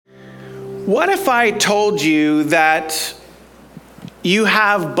What if I told you that you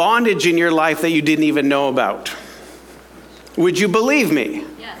have bondage in your life that you didn't even know about? Would you believe me?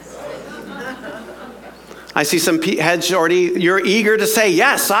 Yes. I see some heads already, you're eager to say,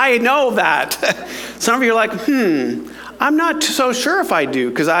 yes, I know that. Some of you are like, I'm not so sure if I do,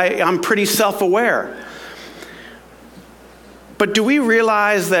 because I'm pretty self-aware. But do we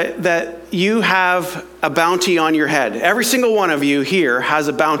realize that you have a bounty on your head? Every single one of you here has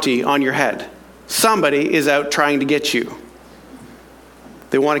a bounty on your head. Somebody is out trying to get you.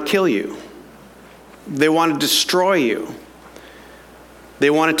 They want to kill you. They want to destroy you.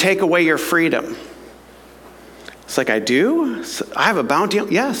 They want to take away your freedom. It's like, I do? I have a bounty?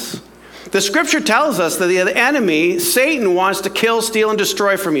 Yes. The scripture tells us that the enemy, Satan, wants to kill, steal, and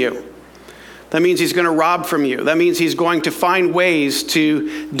destroy from you. That means he's going to rob from you. That means he's going to find ways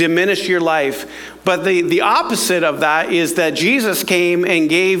to diminish your life. But the opposite of that is that Jesus came and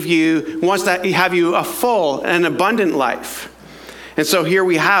wants to have you a full and abundant life. And so here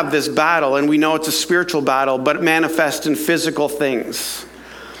we have this battle, and we know it's a spiritual battle, but it manifests in physical things.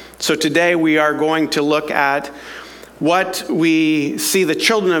 So today we are going to look at what we see the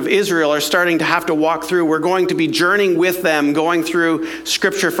children of Israel are starting to have to walk through. We're going to be journeying with them, going through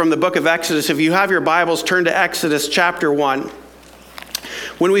scripture from the book of Exodus. If you have your Bibles, turn to Exodus chapter 1.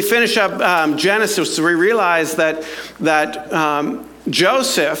 When we finish up Genesis, we realize that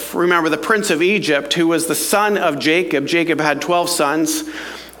Joseph, remember the prince of Egypt, who was the son of Jacob. Jacob had 12 sons.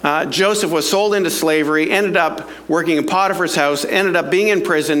 Joseph was sold into slavery, ended up working in Potiphar's house, ended up being in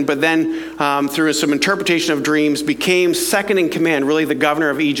prison, but then through some interpretation of dreams, became second in command, really the governor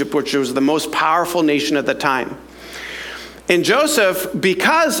of Egypt, which was the most powerful nation at the time. And Joseph,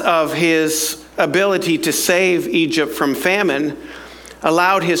 because of his ability to save Egypt from famine,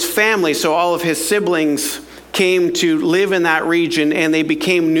 allowed his family, so all of his siblings, came to live in that region, and they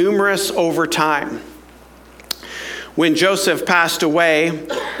became numerous over time. When Joseph passed away,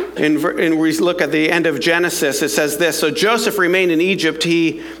 and we look at the end of Genesis, it says this: so Joseph remained in Egypt.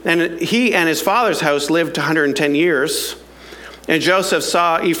 He and his father's house lived 110 years. And Joseph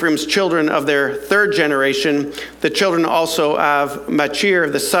saw Ephraim's children of their third generation. The children also of Machir,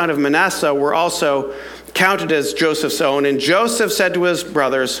 the son of Manasseh, were also counted as Joseph's own. And Joseph said to his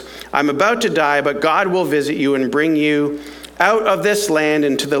brothers, I'm about to die, but God will visit you and bring you out of this land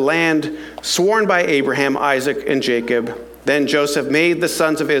into the land sworn by Abraham, Isaac, and Jacob. Then Joseph made the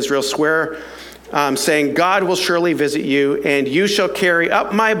sons of Israel swear, saying, God will surely visit you, and you shall carry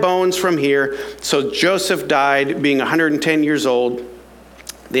up my bones from here. So Joseph died, being 110 years old.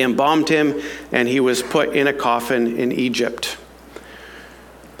 They embalmed him, and he was put in a coffin in Egypt.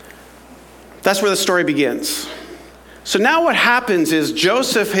 That's where the story begins. So now what happens is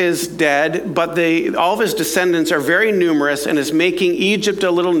Joseph is dead, but all of his descendants are very numerous and is making Egypt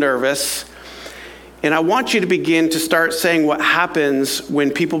a little nervous. And I want you to begin to start saying what happens when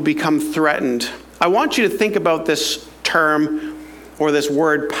people become threatened. I want you to think about this term or this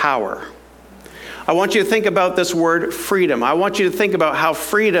word power. I want you to think about this word freedom. I want you to think about how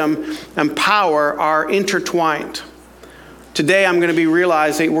freedom and power are intertwined. Today we're going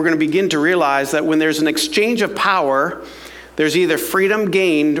to begin to realize that when there's an exchange of power, there's either freedom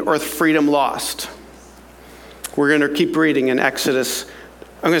gained or freedom lost. We're going to keep reading in Exodus.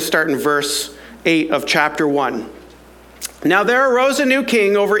 I'm going to start in verse 8 of chapter 1. Now there arose a new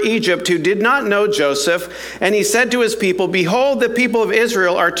king over Egypt who did not know Joseph, and he said to his people, behold, the people of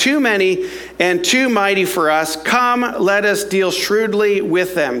Israel are too many and too mighty for us. Come, let us deal shrewdly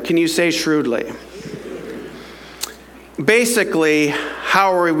with them. Can you say shrewdly? Basically,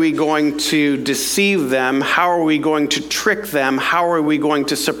 how are we going to deceive them? How are we going to trick them? How are we going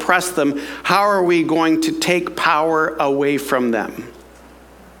to suppress them? How are we going to take power away from them?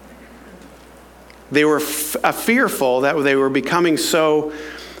 They were fearful that they were becoming so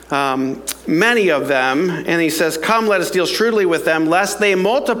many of them. And he says, come, let us deal shrewdly with them, lest they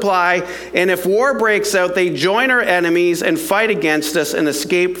multiply. And if war breaks out, they join our enemies and fight against us and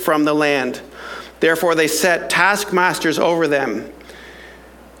escape from the land. Therefore, they set taskmasters over them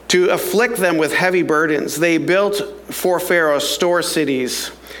to afflict them with heavy burdens. They built for Pharaoh store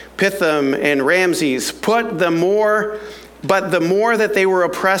cities, Pithom and Ramses. But the more that they were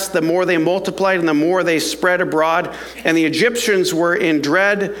oppressed, the more they multiplied and the more they spread abroad. And the Egyptians were in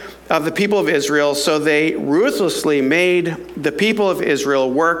dread of the people of Israel, so they ruthlessly made the people of Israel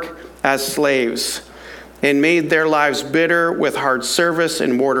work as slaves, and made their lives bitter with hard service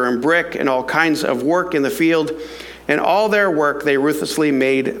and mortar and brick and all kinds of work in the field. And all their work they ruthlessly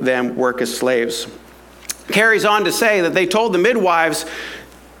made them work as slaves. Carries on to say that they told the midwives,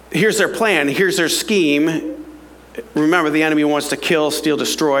 here's their plan, here's their scheme. remember, the enemy wants to kill, steal,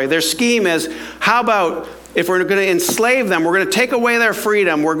 destroy. Their scheme is, how about if we're going to enslave them, we're going to take away their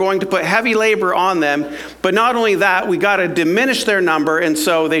freedom, we're going to put heavy labor on them, but not only that, we got to diminish their number. And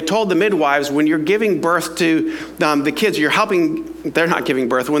so they told the midwives, when you're giving birth to the kids, they're not giving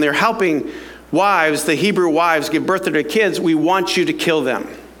birth, when they're helping wives, the Hebrew wives, give birth to their kids, we want you to kill them.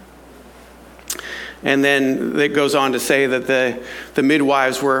 And then it goes on to say that the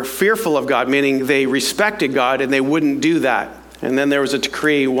midwives were fearful of God, meaning they respected God and they wouldn't do that. And then there was a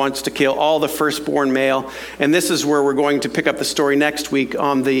decree once to kill all the firstborn male. And this is where we're going to pick up the story next week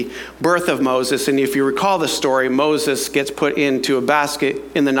on the birth of Moses. And if you recall the story, Moses gets put into a basket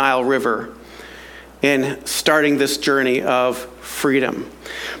in the Nile River and starting this journey of freedom.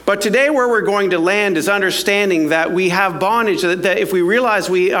 But today where we're going to land is understanding that we have bondage, that if we realize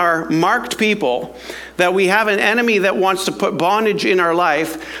we are marked people, that we have an enemy that wants to put bondage in our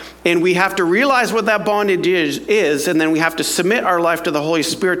life, and we have to realize what that bondage is, and then we have to submit our life to the Holy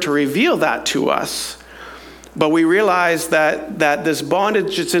Spirit to reveal that to us. But we realize that this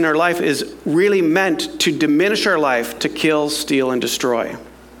bondage that's in our life is really meant to diminish our life, to kill, steal, and destroy.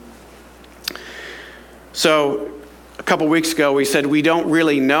 So a couple weeks ago, we said we don't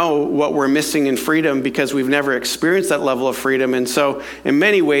really know what we're missing in freedom because we've never experienced that level of freedom. And so in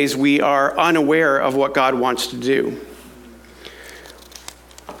many ways, we are unaware of what God wants to do.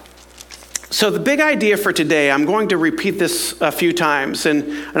 So the big idea for today, I'm going to repeat this a few times,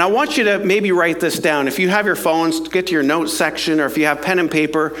 and I want you to maybe write this down. If you have your phones, get to your notes section, or if you have pen and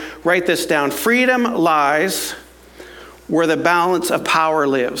paper, write this down. Freedom lies where the balance of power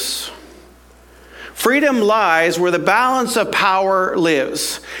lives. Freedom lies where the balance of power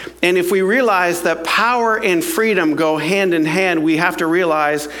lives. And if we realize that power and freedom go hand in hand, we have to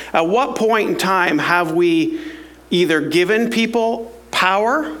realize at what point in time have we either given people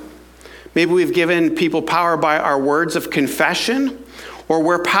power, maybe we've given people power by our words of confession, or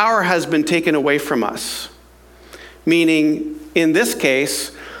where power has been taken away from us. Meaning, in this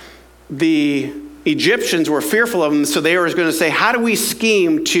case, the Egyptians were fearful of them, so they were going to say, how do we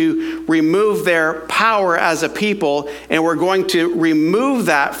scheme to remove their power as a people? And we're going to remove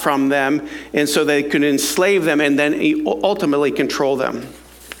that from them, and so they could enslave them and then ultimately control them.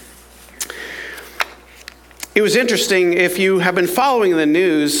 It was interesting, if you have been following the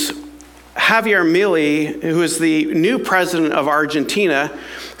news, Javier Milei, who is the new president of Argentina,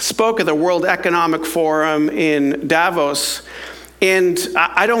 spoke at the World Economic Forum in Davos. And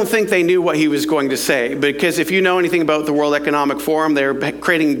I don't think they knew what he was going to say, because if you know anything about the World Economic Forum, they're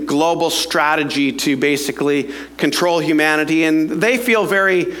creating global strategy to basically control humanity. And they feel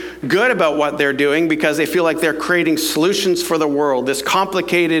very good about what they're doing because they feel like they're creating solutions for the world. This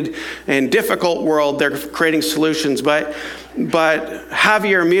complicated and difficult world, they're creating solutions. But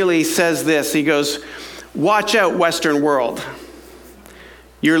Javier Milei says this, he goes, watch out, Western world.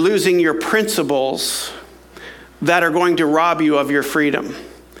 You're losing your principles that are going to rob you of your freedom.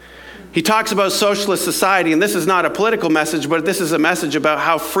 He talks about socialist society, and this is not a political message, but this is a message about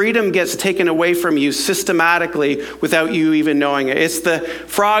how freedom gets taken away from you systematically without you even knowing it. It's the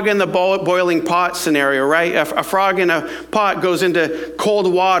frog in the boiling pot scenario, right? A frog in a pot goes into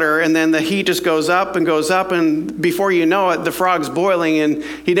cold water, and then the heat just goes up, and before you know it, the frog's boiling, and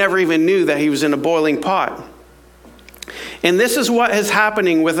he never even knew that he was in a boiling pot. And this is what is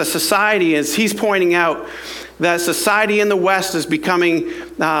happening with a society, as he's pointing out, that society in the West is becoming,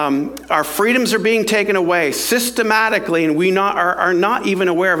 our freedoms are being taken away systematically, and we are not even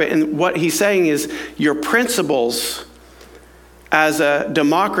aware of it. And what he's saying is your principles as a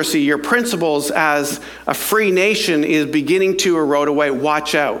democracy, your principles as a free nation is beginning to erode away.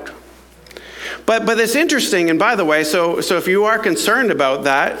 Watch out. But it's interesting, and by the way, so if you are concerned about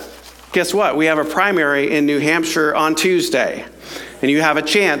that, guess what? We have a primary in New Hampshire on Tuesday. And you have a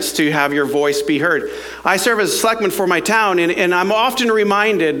chance to have your voice be heard. I serve as a selectman for my town, and I'm often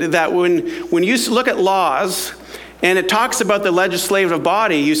reminded that when you look at laws and it talks about the legislative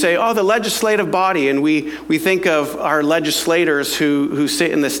body, you say, oh, the legislative body, and we think of our legislators who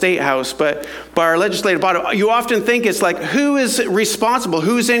sit in the state house, but by our legislative body, you often think it's like, who is responsible,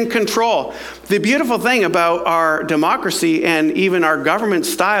 who's in control? The beautiful thing about our democracy and even our government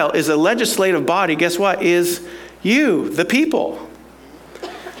style is a legislative body, guess what, is you, the people.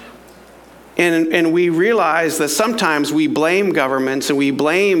 And we realize that sometimes we blame governments and we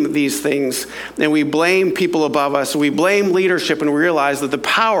blame these things and we blame people above us. We blame leadership, and we realize that the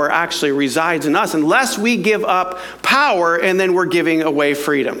power actually resides in us unless we give up power, and then we're giving away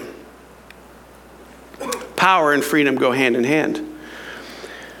freedom. Power and freedom go hand in hand.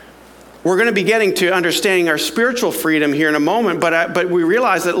 We're going to be getting to understanding our spiritual freedom here in a moment, but we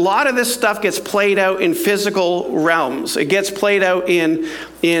realize that a lot of this stuff gets played out in physical realms. It gets played out in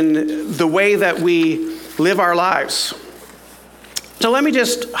the way that we live our lives. So let me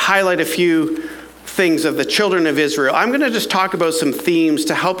just highlight a few things of the children of Israel. I'm going to just talk about some themes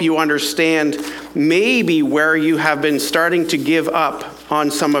to help you understand maybe where you have been starting to give up on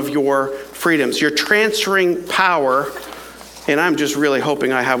some of your freedoms. You're transferring power. And I'm just really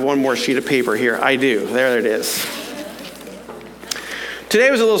hoping I have one more sheet of paper here. I do. There it is. Today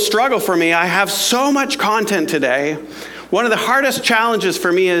was a little struggle for me. I have so much content today. One of the hardest challenges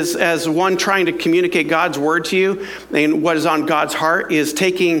for me is, as one trying to communicate God's word to you and what is on God's heart, is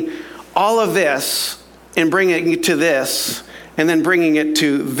taking all of this and bringing it to this and then bringing it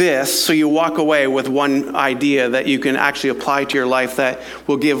to this, so you walk away with one idea that you can actually apply to your life that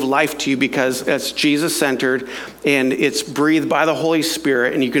will give life to you, because it's Jesus-centered and it's breathed by the Holy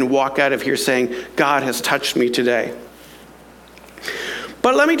Spirit, and you can walk out of here saying, God has touched me today.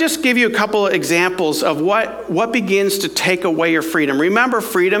 But let me just give you a couple of examples of what begins to take away your freedom. Remember,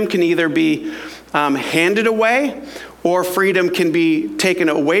 freedom can either be handed away, or freedom can be taken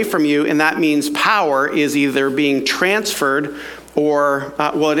away from you, and that means power is either being transferred or,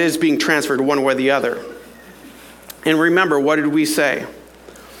 it is being transferred one way or the other. And remember, what did we say?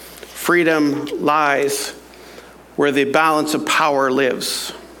 Freedom lies where the balance of power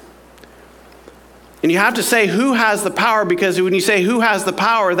lives. And you have to say who has the power, because when you say who has the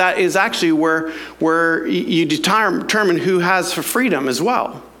power, that is actually where you determine who has freedom as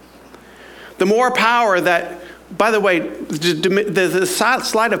well. The more power that, by the way, the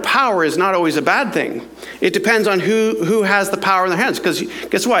slide of power is not always a bad thing. It depends on who has the power in their hands. Because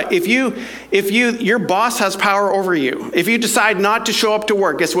guess what? If your boss has power over you, if you decide not to show up to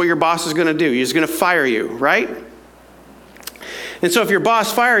work, guess what your boss is going to do? He's going to fire you, right? And so if your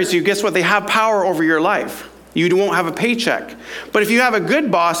boss fires you, guess what? They have power over your life. You won't have a paycheck. But if you have a good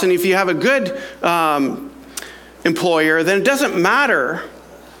boss and if you have a good employer, then it doesn't matter.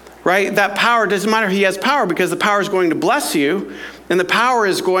 Right? That power doesn't matter. He has power because the power is going to bless you, and the power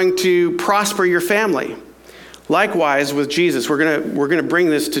is going to prosper your family. Likewise with Jesus, we're going to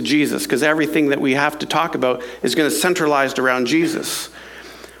bring this to Jesus, because everything that we have to talk about is going to centralized around Jesus.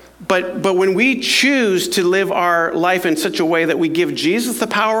 But when we choose to live our life in such a way that we give Jesus the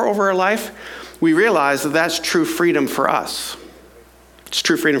power over our life, we realize that that's true freedom for us. It's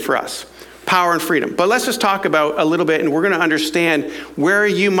true freedom for us. Power and freedom. But let's just talk about a little bit, and we're going to understand where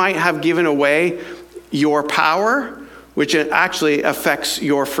you might have given away your power, which actually affects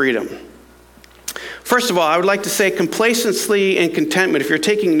your freedom. First of all, I would like to say complacency and contentment. If you're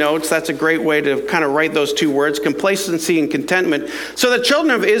taking notes, that's a great way to kind of write those two words, complacency and contentment. So the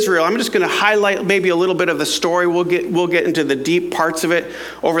children of Israel, I'm just going to highlight maybe a little bit of the story. We'll get into the deep parts of it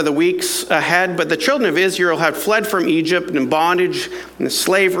over the weeks ahead. But the children of Israel had fled from Egypt and bondage and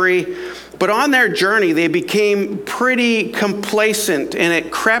slavery. But on their journey, they became pretty complacent, and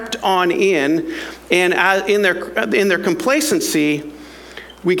it crept on in. And in their complacency,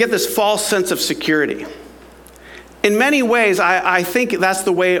 we get this false sense of security. In many ways, I think that's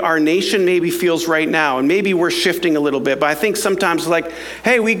the way our nation maybe feels right now. And maybe we're shifting a little bit. But I think sometimes like,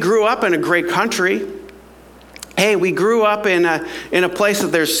 hey, we grew up in a great country. Hey, we grew up in a place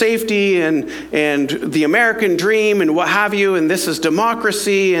that there's safety and the American dream and what have you. And this is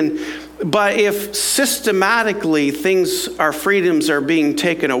democracy. But if systematically our freedoms are being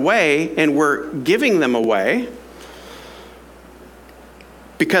taken away and we're giving them away,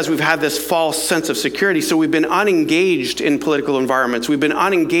 because we've had this false sense of security. So we've been unengaged in political environments. We've been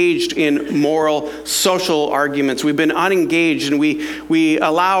unengaged in moral, social arguments. We've been unengaged, and we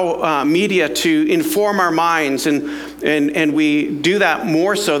allow media to inform our minds, and we do that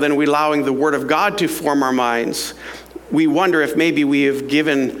more so than we allowing the Word of God to form our minds. We wonder if maybe we have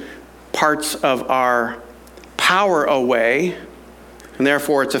given parts of our power away, and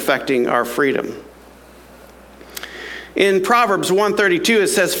therefore it's affecting our freedom. In Proverbs 1:32, it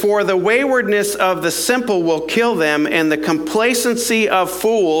says, "For the waywardness of the simple will kill them, and the complacency of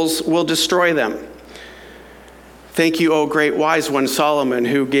fools will destroy them." Thank you, O great wise one Solomon,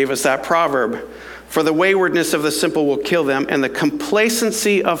 who gave us that proverb. For the waywardness of the simple will kill them, and the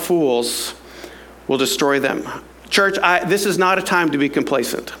complacency of fools will destroy them. Church, this is not a time to be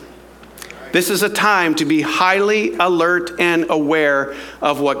complacent. This is a time to be highly alert and aware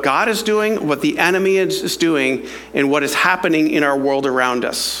of what God is doing, what the enemy is doing, and what is happening in our world around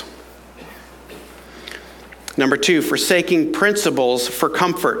us. Number 2, forsaking principles for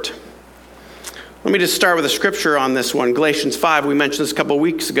comfort. Let me just start with a scripture on this one. Galatians 5, we mentioned this a couple of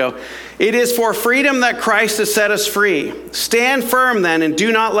weeks ago. It is for freedom that Christ has set us free. Stand firm then, and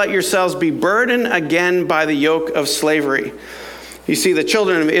do not let yourselves be burdened again by the yoke of slavery. You see, the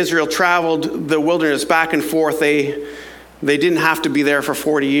children of Israel traveled the wilderness back and forth. They didn't have to be there for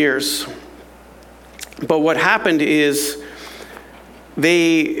 40 years. But what happened is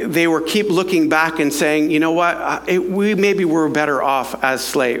they were keep looking back and saying, you know what, we maybe were better off as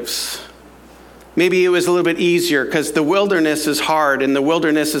slaves. Maybe it was a little bit easier because the wilderness is hard and the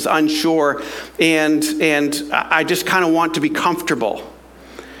wilderness is unsure, and I just kind of want to be comfortable.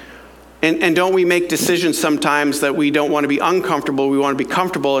 And don't we make decisions sometimes that we don't want to be uncomfortable, we want to be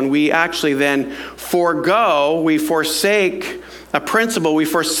comfortable, and we actually then we forsake a principle, we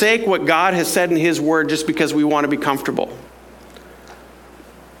forsake what God has said in his word just because we want to be comfortable.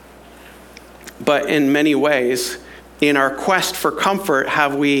 But in many ways, in our quest for comfort,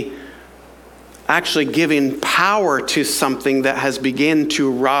 have we actually given power to something that has begun to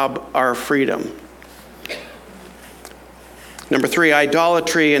rob our freedom? Number 3,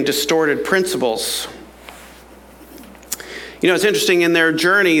 idolatry and distorted principles. You know, it's interesting, in their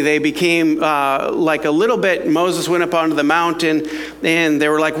journey, they became like a little bit, Moses went up onto the mountain and they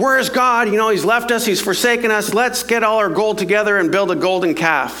were like, where's God? You know, he's left us, he's forsaken us. Let's get all our gold together and build a golden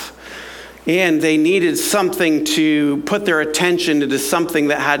calf. And they needed something to put their attention into, something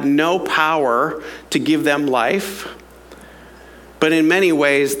that had no power to give them life. But in many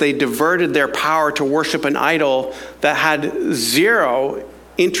ways, they diverted their power to worship an idol that had zero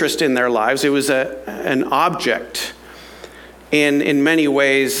interest in their lives. It was an object. And in many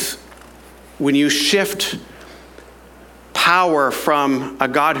ways, when you shift power from a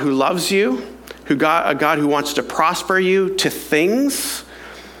God who loves you, a God who wants to prosper you, to things,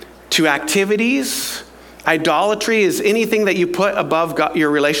 to activities. Idolatry is anything that you put above God,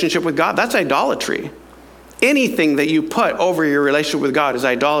 your relationship with God. That's idolatry. Anything that you put over your relationship with God is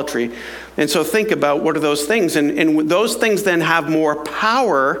idolatry. And so think about, what are those things? And those things then have more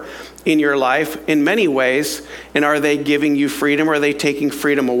power in your life in many ways. And are they giving you freedom, or are they taking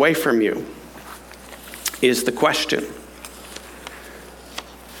freedom away from you? Is the question.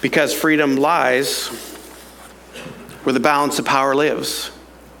 Because freedom lies where the balance of power lives.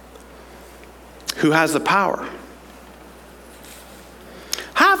 Who has the power?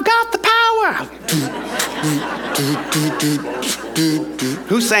 I've got the power.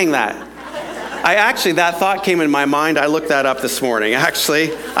 Who sang that? That thought came in my mind. I looked that up this morning.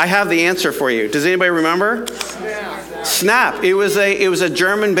 Actually, I have the answer for you. Does anybody remember? Snap. It was a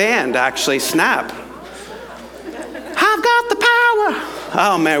German band, actually. Snap. I've got the power.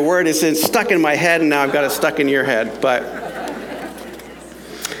 Oh, my word, it's stuck in my head, and now I've got it stuck in your head. But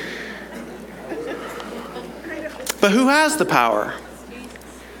who has the power?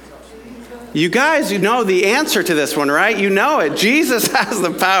 You guys, you know the answer to this one, right? You know it. Jesus has the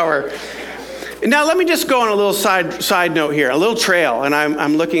power. Now, let me just go on a little side note here, a little trail, and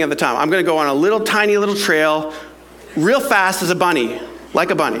I'm looking at the time. I'm going to go on a little tiny little trail real fast as a bunny, like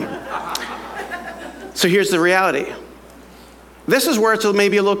a bunny. So here's the reality. This is where it's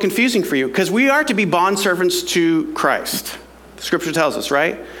maybe a little confusing for you, because we are to be bondservants to Christ. The scripture tells us,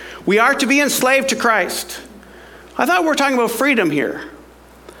 right? We are to be enslaved to Christ. I thought we were talking about freedom here.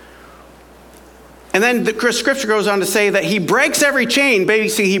 And then the scripture goes on to say that he breaks every chain.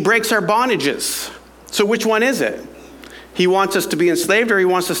 Basically, he breaks our bondages. So which one is it? He wants us to be enslaved, or he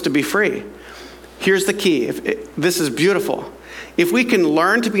wants us to be free? Here's the key. This is beautiful. If we can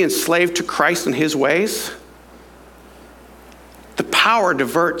learn to be enslaved to Christ and his ways, the power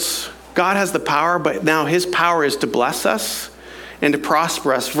diverts. God has the power, but now his power is to bless us and to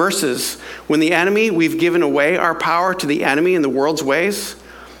prosper us, versus when the enemy, we've given away our power to the enemy in the world's ways,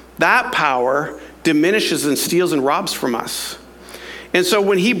 that power diminishes and steals and robs from us. And so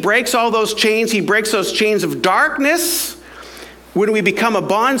when he breaks all those chains, he breaks those chains of darkness when we become a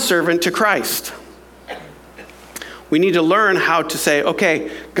bondservant to Christ. We need to learn how to say,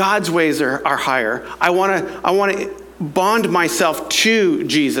 okay, God's ways are higher. I want to bond myself to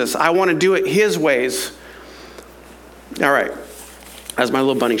Jesus. I want to do it his ways. All right. That's my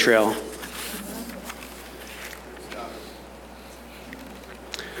little bunny trail.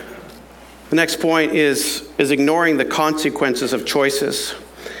 The next point is ignoring the consequences of choices.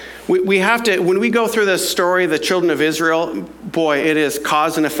 We have to, when we go through this story, the children of Israel, boy, it is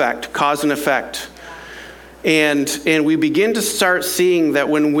cause and effect. And we begin to start seeing that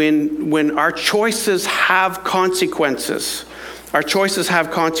when our choices have consequences,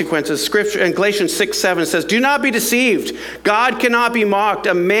 Scripture in Galatians 6:7 says, do not be deceived. God cannot be mocked.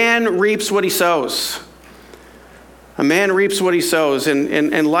 A man reaps what he sows. A man reaps what he sows. And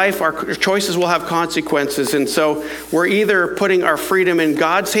in life, our choices will have consequences. And so we're either putting our freedom in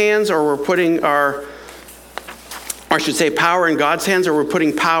God's hands, or we're putting power in God's hands, or we're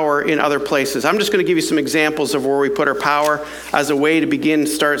putting power in other places. I'm just going to give you some examples of where we put our power as a way to begin to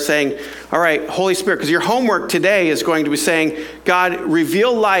start saying, all right, Holy Spirit, because your homework today is going to be saying, God,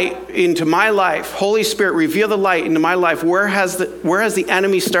 reveal light into my life. Holy Spirit, reveal the light into my life. Where has the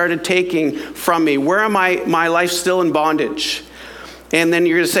enemy started taking from me? Where am my life still in bondage? And then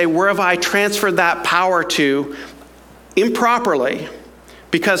you're going to say, where have I transferred that power to improperly?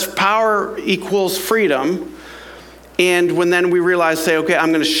 Because power equals freedom. And then we realize, say, okay, I'm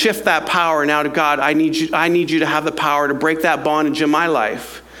going to shift that power now to God. I need you to have the power to break that bondage in my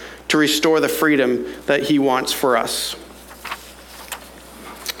life, to restore the freedom that he wants for us.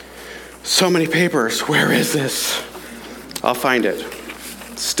 So many papers. Where is this? I'll find it.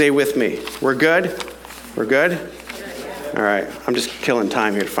 Stay with me. We're good? We're good? All right. I'm just killing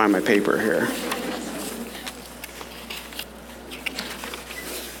time here to find my paper here.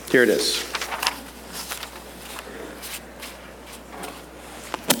 Here it is.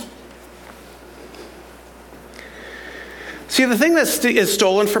 See, the thing that is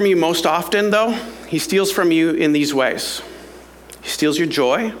stolen from you most often, though, he steals from you in these ways. He steals your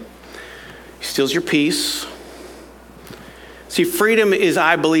joy. He steals your peace. See, freedom is,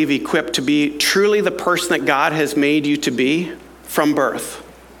 I believe, equipped to be truly the person that God has made you to be from birth.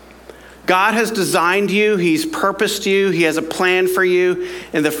 God has designed you. He's purposed you. He has a plan for you.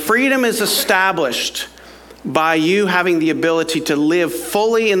 And the freedom is established by you having the ability to live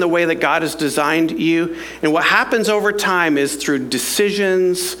fully in the way that God has designed you. And what happens over time is through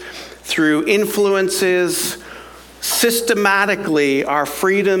decisions, through influences, systematically our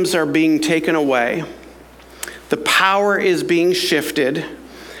freedoms are being taken away. The power is being shifted,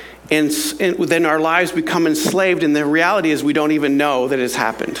 and then our lives become enslaved, and the reality is we don't even know that it's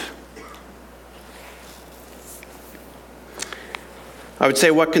happened. I would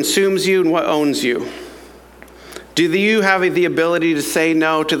say, what consumes you and what owns you? Do you have the ability to say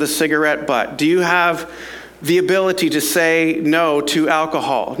no to the cigarette butt? Do you have the ability to say no to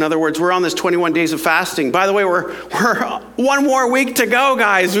alcohol? In other words, we're on this 21 days of fasting. By the way, we're one more week to go,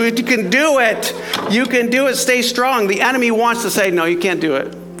 guys. You can do it. You can do it. Stay strong. The enemy wants to say, no, you can't do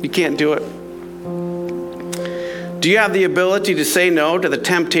it. You can't do it. Do you have the ability to say no to the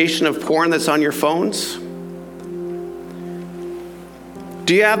temptation of porn that's on your phones?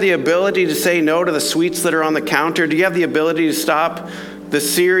 Do you have the ability to say no to the sweets that are on the counter? Do you have the ability to stop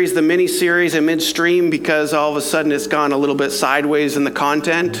the mini-series in midstream because all of a sudden it's gone a little bit sideways in the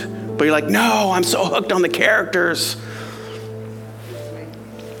content? But you're like, no, I'm so hooked on the characters.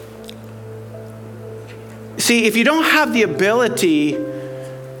 See, if you don't have the ability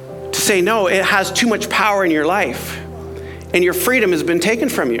to say no, it has too much power in your life, and your freedom has been taken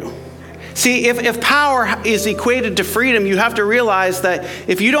from you. See, if power is equated to freedom, you have to realize that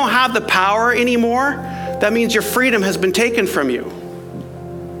if you don't have the power anymore, that means your freedom has been taken from you.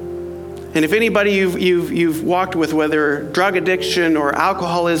 And if anybody you've walked with, whether drug addiction or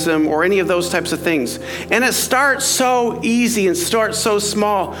alcoholism or any of those types of things, and it starts so easy and starts so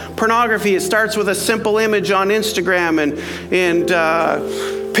small. Pornography, it starts with a simple image on Instagram and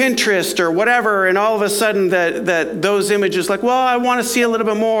Pinterest or whatever, and all of a sudden that those images, like, well, I want to see a little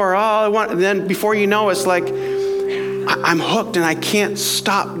bit more. And then before you know, it's like, I'm hooked and I can't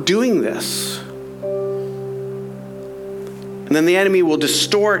stop doing this. And then the enemy will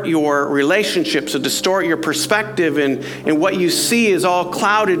distort your relationships, will distort your perspective, and what you see is all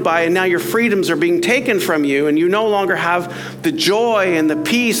clouded by, and now your freedoms are being taken from you, and you no longer have the joy and the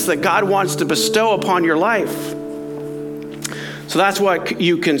peace that God wants to bestow upon your life. So that's what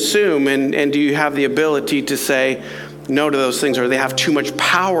you consume, and do you have the ability to say no to those things, or they have too much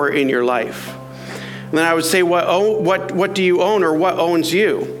power in your life? And then I would say, what do you own, or what owns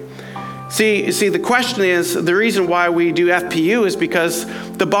you? See, the question is, the reason why we do FPU is because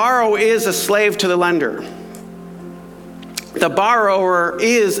the borrower is a slave to the lender. The borrower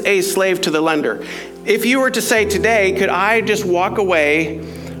is a slave to the lender. If you were to say today, could I just walk away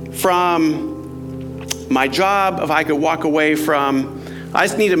from my job? If I could walk away from, I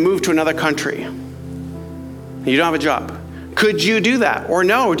just need to move to another country. You don't have a job. Could you do that? Or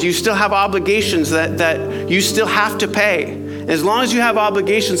no, do you still have obligations that you still have to pay? As long as you have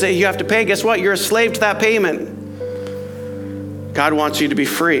obligations that you have to pay, guess what? You're a slave to that payment. God wants you to be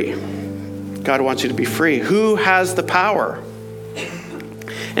free. God wants you to be free. Who has the power?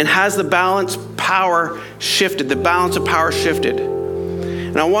 And has the balance power shifted? The balance of power shifted.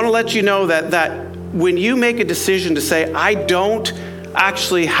 And I want to let you know that when you make a decision to say, I don't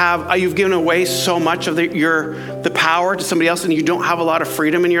actually you've given away so much of the power to somebody else and you don't have a lot of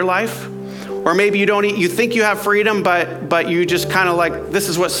freedom in your life? Or maybe you think you have freedom, but you just kind of like, this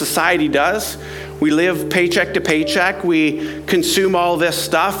is what society does. We live paycheck to paycheck. We consume all this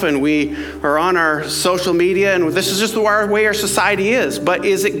stuff and we are on our social media and this is just the way our society is. But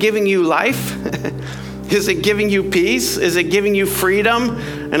is it giving you life? Is it giving you peace? Is it giving you freedom?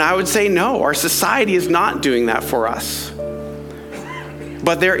 And I would say no, our society is not doing that for us.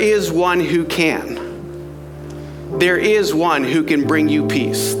 But there is one who can. There is one who can bring you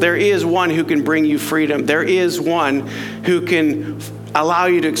peace. There is one who can bring you freedom. There is one who can allow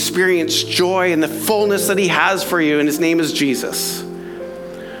you to experience joy and the fullness that he has for you, and his name is Jesus.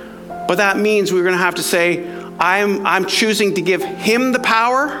 But that means we're going to have to say, I'm choosing to give him the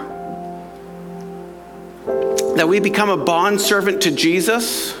power, that we become a bondservant to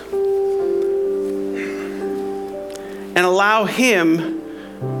Jesus, and allow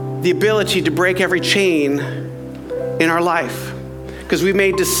him the ability to break every chain in our life. Because we've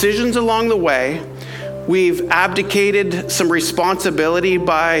made decisions along the way. We've abdicated some responsibility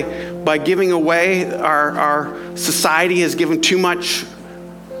by giving away. Our society has given too much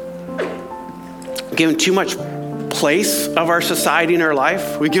place of our society in our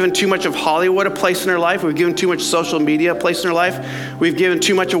life. We've given too much of Hollywood a place in our life. We've given too much social media a place in our life. We've given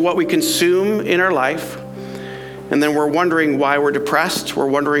too much of what we consume in our life. And then we're wondering why we're depressed. We're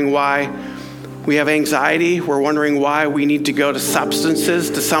wondering why we have anxiety. We're wondering why we need to go to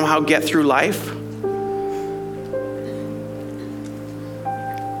substances to somehow get through life.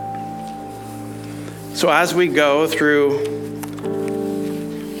 So as we go through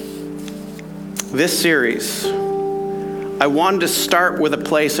this series, I wanted to start with a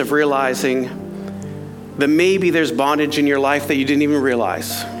place of realizing that maybe there's bondage in your life that you didn't even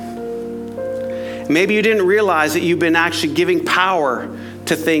realize. Maybe you didn't realize that you've been actually giving power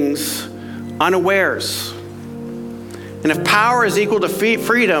to things unawares. And if power is equal to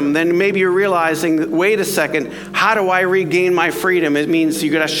freedom, then maybe you're realizing, wait a second, how do I regain my freedom? It means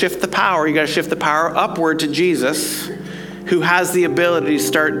you got to shift the power. You got to shift the power upward to Jesus, who has the ability to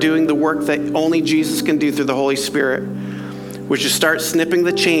start doing the work that only Jesus can do through the Holy Spirit, which is start snipping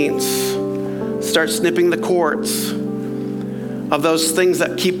the chains, start snipping the cords of those things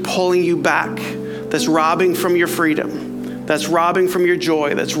that keep pulling you back, that's robbing from your freedom, that's robbing from your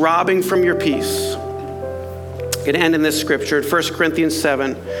joy, that's robbing from your peace. I'm going to end in this scripture, 1 Corinthians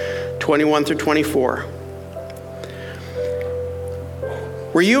 7, 21 through 24.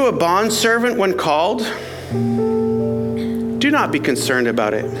 Were you a bondservant when called? Do not be concerned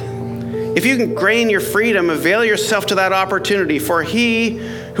about it. If you can gain your freedom, avail yourself to that opportunity. For he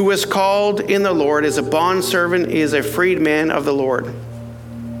who is called in the Lord is a bondservant, is a freedman of the Lord.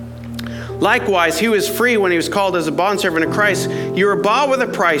 Likewise, he was free when he was called as a bondservant of Christ. You were bought with a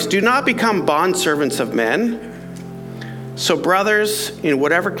price. Do not become bondservants of men. So brothers, in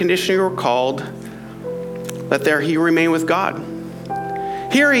whatever condition you were called, let there he remain with God.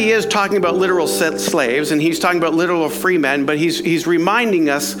 Here he is talking about literal slaves, and he's talking about literal free men, but he's reminding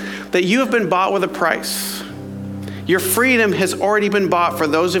us that you have been bought with a price. Your freedom has already been bought for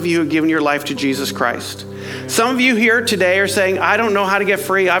those of you who have given your life to Jesus Christ. Some of you here today are saying, I don't know how to get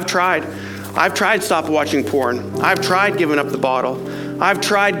free. I've tried stop watching porn. I've tried giving up the bottle. I've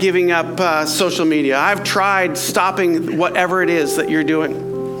tried giving up social media. I've tried stopping whatever it is that you're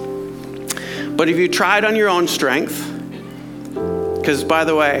doing. But if you tried on your own strength, because by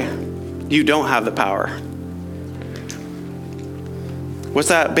the way, you don't have the power. What's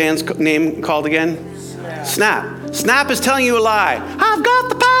that band's name called again? Snap. Snap is telling you a lie. I've got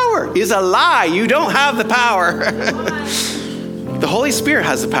the power. It's a lie. You don't have the power. The Holy Spirit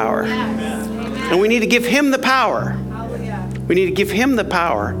has the power. And we need to give him the power. We need to give him the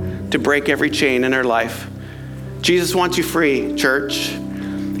power to break every chain in our life. Jesus wants you free, church.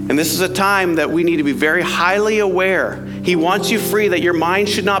 And this is a time that we need to be very highly aware. He wants you free, that your mind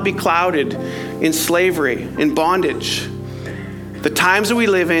should not be clouded in slavery, in bondage. The times that we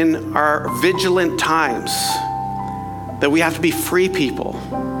live in are vigilant times, that we have to be free people,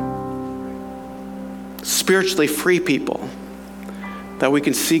 spiritually free people, that we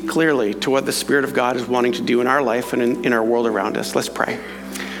can see clearly to what the Spirit of God is wanting to do in our life and in our world around us. Let's pray.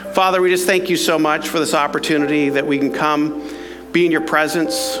 Father, we just thank you so much for this opportunity that we can come, be in your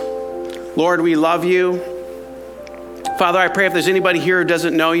presence. Lord, we love you. Father, I pray if there's anybody here who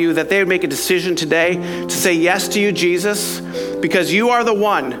doesn't know you, that they would make a decision today to say yes to you, Jesus, because you are the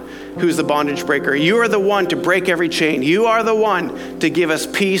one who's the bondage breaker. You are the one to break every chain. You are the one to give us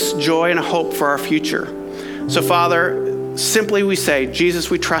peace, joy, and hope for our future. So, Father, simply we say, Jesus,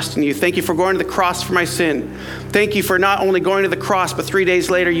 we trust in you. Thank you for going to the cross for my sin. Thank you for not only going to the cross, but 3 days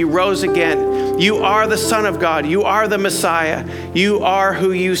later you rose again. You are the Son of God. You are the Messiah. You are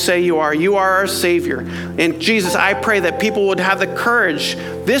who you say you are. You are our Savior. And Jesus, I pray that people would have the courage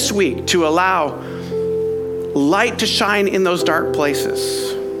this week to allow light to shine in those dark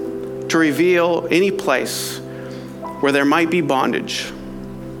places, to reveal any place where there might be bondage,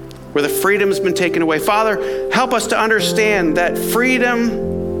 where the freedom's been taken away. Father, help us to understand that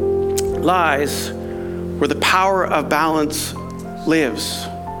freedom lies where the power of balance lives.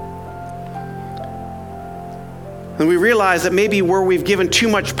 And we realize that maybe where we've given too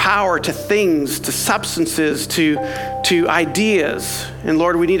much power to things, to substances, to ideas, and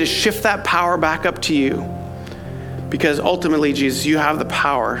Lord, we need to shift that power back up to you, because ultimately, Jesus, you have the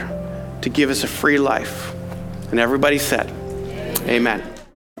power to give us a free life. And everybody said, amen.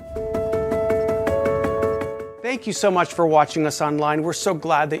 Thank you so much for watching us online. We're so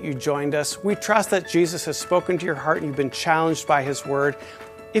glad that you joined us. We trust that Jesus has spoken to your heart and you've been challenged by his word.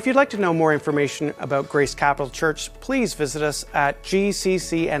 If you'd like to know more information about Grace Capital Church, please visit us at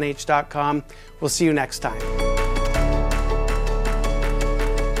gccnh.com. We'll see you next time.